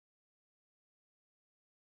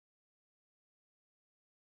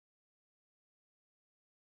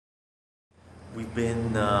We've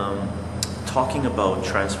been talking about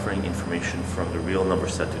transferring information from the real number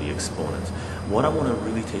set to the exponent. What I want to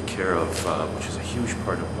really take care of, which is a huge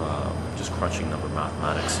part of just crunching number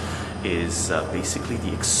mathematics, is basically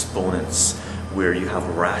the exponents, where you have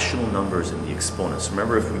rational numbers in the exponents.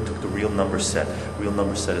 Remember, if we took the real number set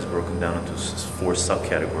is broken down into 4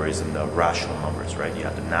 subcategories in the rational numbers, right? You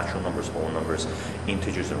have the natural numbers, whole numbers,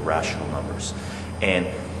 integers, and rational numbers. And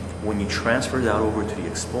when you transfer that over to the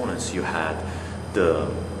exponents, you had the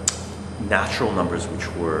natural numbers, which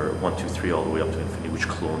were 1, 2, 3, all the way up to infinity, which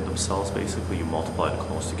cloned themselves. Basically, you multiply the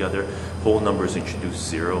clones together. Whole numbers introduce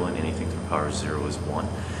 0, and anything to the power of 0 is 1.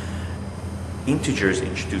 Integers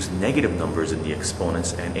introduce negative numbers in the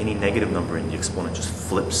exponents, and any negative number in the exponent just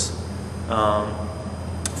flips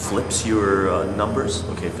your numbers.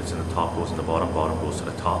 Okay, if it's in the top, goes in the bottom, bottom goes to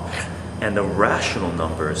the top. And the rational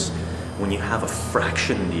numbers, when you have a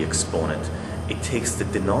fraction in the exponent, it takes the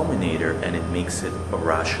denominator and it makes it a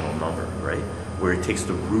rational number, right? Where it takes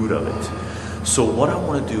the root of it. So what I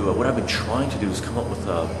want to do, what I've been trying to do, is come up with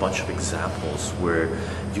a bunch of examples where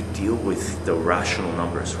you deal with the rational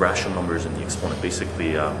numbers in the exponent,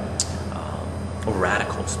 basically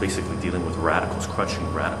radicals, basically dealing with radicals, crunching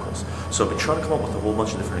radicals. So I've been trying to come up with a whole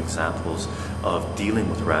bunch of different examples of dealing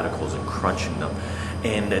with radicals and crunching them.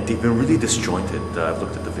 And they've been really disjointed. I've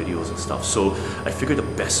looked at the videos and stuff. So I figured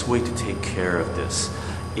the best way to take care of this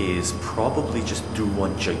is probably just do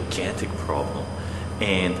one gigantic problem.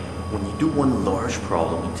 And when you do one large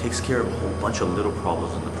problem, it takes care of a whole bunch of little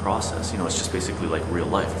problems in the process. You know, it's just basically like real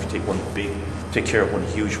life. If you take care of one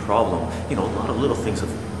huge problem, you know, a lot of little things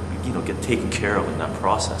get taken care of in that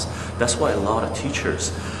process. That's why a lot of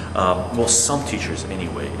teachers, well, some teachers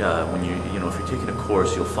anyway, if you're taking a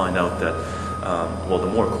course, you'll find out that, well, the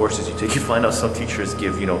more courses you take, you find out some teachers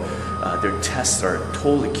give, their tests are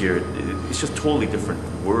totally geared, it's just totally different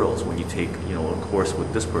worlds when you take, a course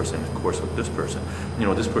with this person, a course with this person.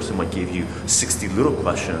 This person might give you 60 little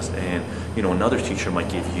questions, and, another teacher might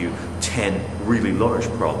give you 10 really large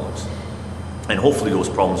problems. And hopefully those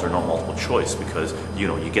problems are not multiple choice, because,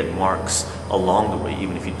 you get marks along the way,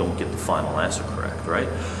 even if you don't get the final answer correct, right?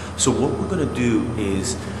 So what we're going to do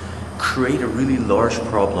is create a really large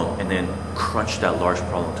problem and then crunch that large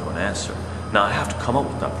problem to an answer. Now I have to come up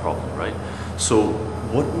with that problem, right? So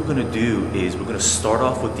what we're going to do is we're going to start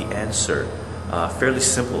off with the answer, fairly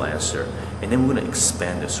simple answer, and then we're going to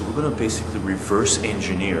expand it. So we're going to basically reverse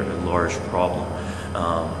engineer a large problem.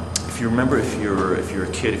 If you remember, if you're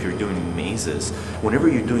a kid, if you're doing mazes, whenever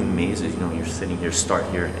you're doing mazes, you're sitting here, start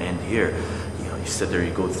here and end here, you sit there,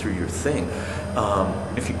 you go through your thing.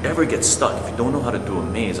 If you ever get stuck, if you don't know how to do a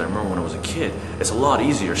maze, I remember when I was a kid, it's a lot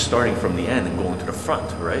easier starting from the end and going to the front,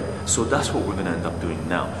 right? So that's what we're going to end up doing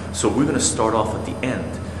now. So we're going to start off at the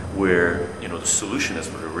end, where the solution is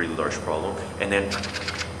for a really large problem, and then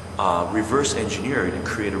reverse engineer it and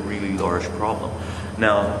create a really large problem.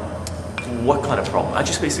 Now, what kind of problem? I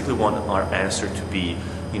just basically want our answer to be,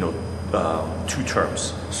 2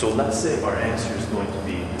 terms. So let's say our answer is going to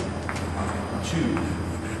be 2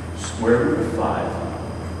 square root of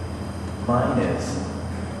 5 minus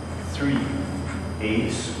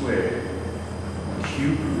 3a squared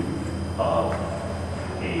cube root of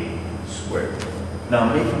a squared. Now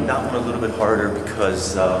I'm making that one a little bit harder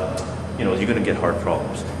because you're going to get hard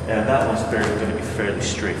problems, and that one's going to be fairly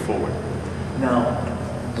straightforward. Now,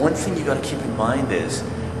 one thing you got to keep in mind is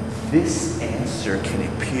this answer can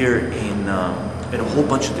appear in a whole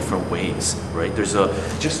bunch of different ways, right? There's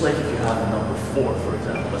just like if you have a number 4, for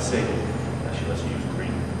example. Let's use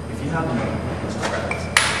green. If you have a number, let's grab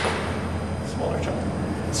it, smaller chunk.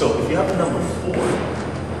 So if you have a number 4,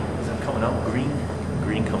 is that coming out?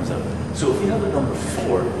 Green comes out. So if you have a number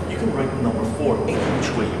 4, you can write the number 4 any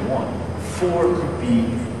which way you want. 4 could be,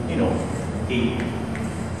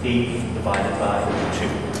 8 divided by 2,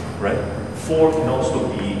 right? 4 can also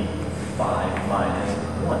be 5 minus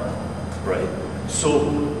 1, right? So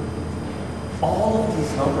all of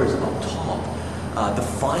these numbers up top, the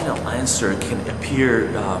final answer can appear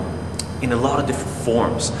in a lot of different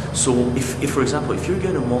forms. So if for example, if you're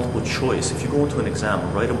getting a multiple choice, if you go into an exam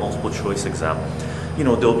and write a multiple choice exam,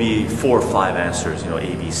 there'll be 4 or 5 answers,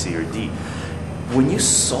 A, B, C, or D. When you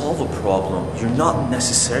solve a problem, you're not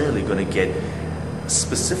necessarily going to get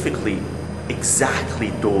specifically exactly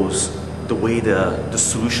the way the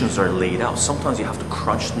solutions are laid out. Sometimes you have to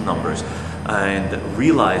crunch the numbers and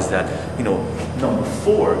realize that number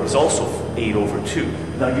 4 is also 8 over 2.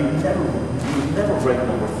 Now you never write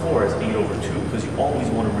number 4 as 8 over 2, because you always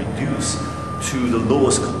want to reduce to the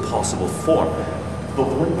lowest possible form. But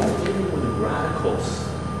when you're dealing with radicals,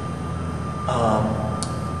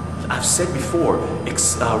 I've said before,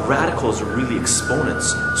 radicals are really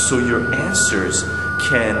exponents, so your answers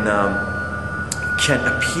can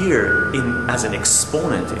appear as an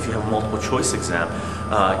exponent if you have a multiple choice exam,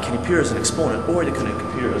 can appear as an exponent, or they can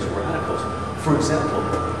appear as radicals. For example,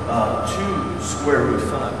 2 square root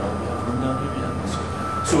 5. We have room down here?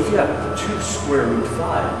 Yeah. So if you have 2 square root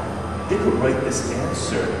 5, they could write this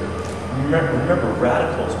answer. Remember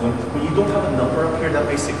radicals, when you don't have a number up here, that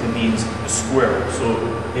basically means the square root. So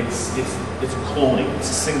it's cloning,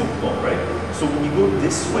 it's a single clone, right? So when you go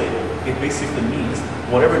this way, it basically means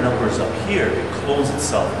whatever number is up here, it clones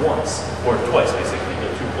itself once, or twice basically, you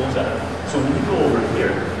get 2 clones out of it. So when you go over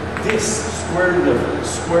here, this square root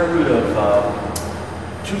of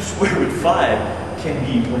 2 square root 5 can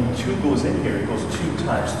be, when 2 goes in here, it goes 2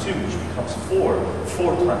 times 2, which becomes 4.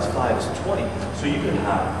 4 times 5 is 20. So you can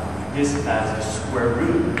have this as the square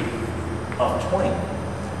root of 20.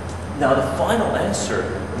 Now the final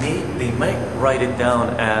answer, they might write it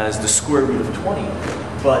down as the square root of 20,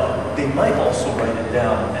 but they might also write it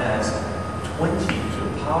down as 20 to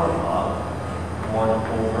the power of 1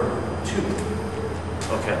 over 2.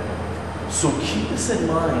 Okay? So keep this in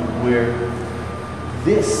mind where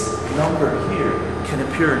this number here can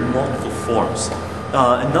appear in multiple forms.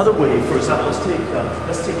 Another way, for example, let's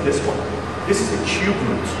take this one. This is a cube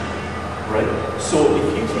root. Right? So if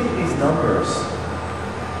you take these numbers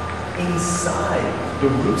inside the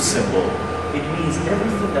root symbol, it means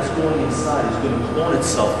everything that's going inside is going to clone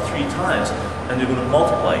itself 3 times, and they're going to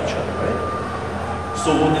multiply each other, right?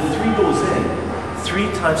 So when the 3 goes in, 3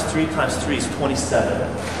 times 3 times 3 is 27.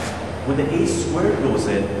 When the a squared goes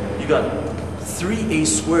in, you got 3 a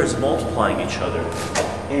squares multiplying each other.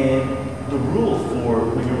 And the rule for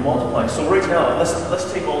when you're multiplying, so right now, let's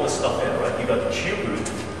take all this stuff in, right? You got the cube root.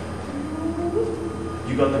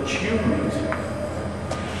 You got the cube root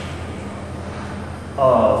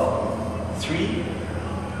of 3,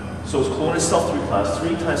 so it's cloned itself 3 times.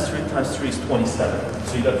 3 times 3 times 3 is 27.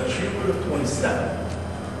 So you got the cube root of 27.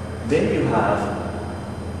 Then you have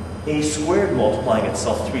a squared multiplying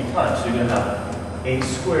itself 3 times. So you're going to have a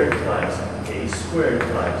squared times a squared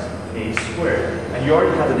times a squared. And you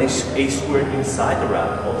already have an a squared inside the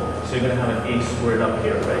radical, so you're going to have an a squared up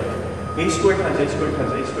here, right? A squared times a squared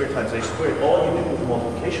times a squared times a squared. All you do with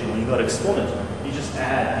multiplication, when you got exponents, you just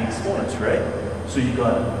add the exponents, right? So you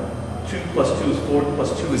got 2 plus 2 is 4,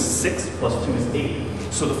 plus 2 is 6, plus 2 is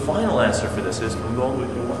 8. So the final answer for this is, can we go all the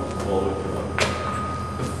way through 1? Go all the way through 1.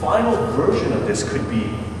 The final version of this could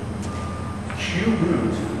be cube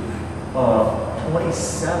root of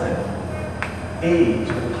 27a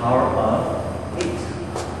to the power of 8.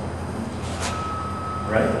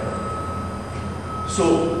 Right? So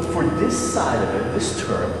for this side of it, this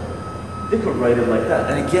term, they could write it like that.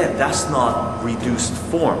 And again, that's not reduced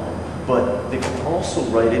form, but they can also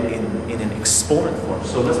write it in an exponent form.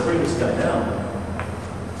 So let's bring this guy down.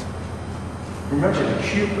 Remember, the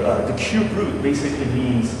cube root basically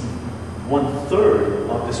means 1/3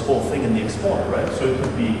 of this whole thing in the exponent, right? So it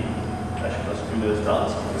could be, actually let's do this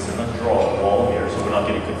dots. Let's draw a wall here so we're not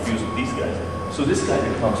getting confused with these guys. So this guy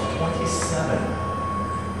becomes 27.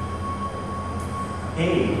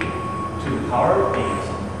 A to the power of 8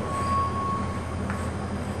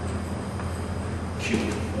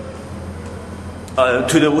 cubed.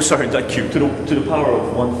 To the power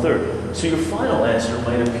of 1/3. So your final answer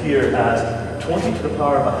might appear as 20 to the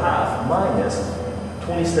power of a half minus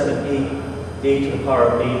 27a to the power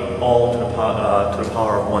of 8 all to the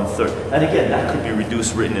power of 1/3. And again, that could be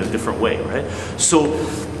reduced, written in a different way, right? So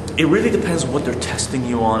it really depends what they're testing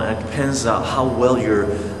you on, and it depends how well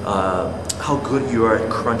how good you are at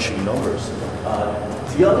crunching numbers.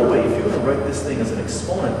 The other way, if you're going to write this thing as an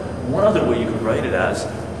exponent, one other way you could write it as, do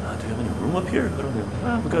you have any room up here? I don't know.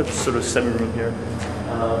 We've got sort of semi-room here.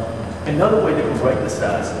 Another way they could write this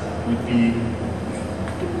as would be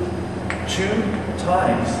 2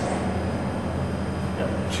 times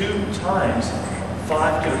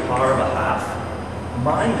 5 to the power of a half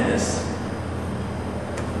minus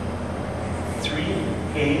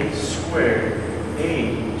 3a squared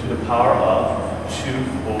a to the power of 2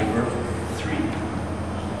 over 3.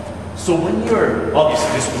 So when you're,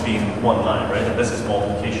 obviously this would be in one line, right? And this is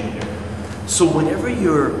multiplication here. So whenever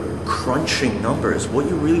you're crunching numbers, what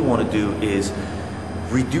you really want to do is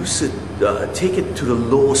reduce it, take it to the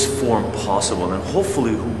lowest form possible, and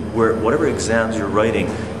hopefully whatever exams you're writing,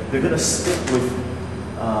 they're going to stick with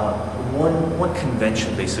one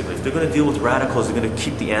convention basically. If they're going to deal with radicals, they're going to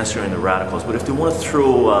keep the answer in the radicals. But if they want to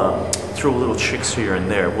throw little tricks here and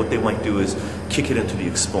there, what they might do is kick it into the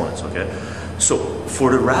exponents, okay? So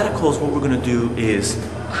for the radicals, what we're going to do is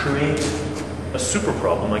create a super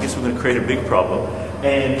problem. I guess we're going to create a big problem.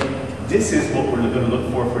 And this is what we're going to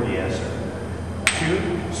look for the answer.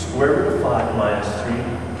 2 square root of 5 minus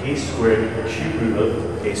 3 a squared cube root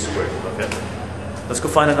of a squared. Okay. Let's go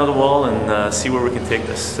find another wall and see where we can take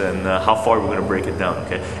this and how far we're going to break it down.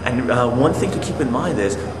 Okay. And one thing to keep in mind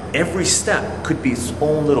is every step could be its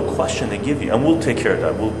own little question they give you, and we'll take care of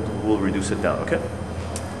that. We'll reduce it down. Okay.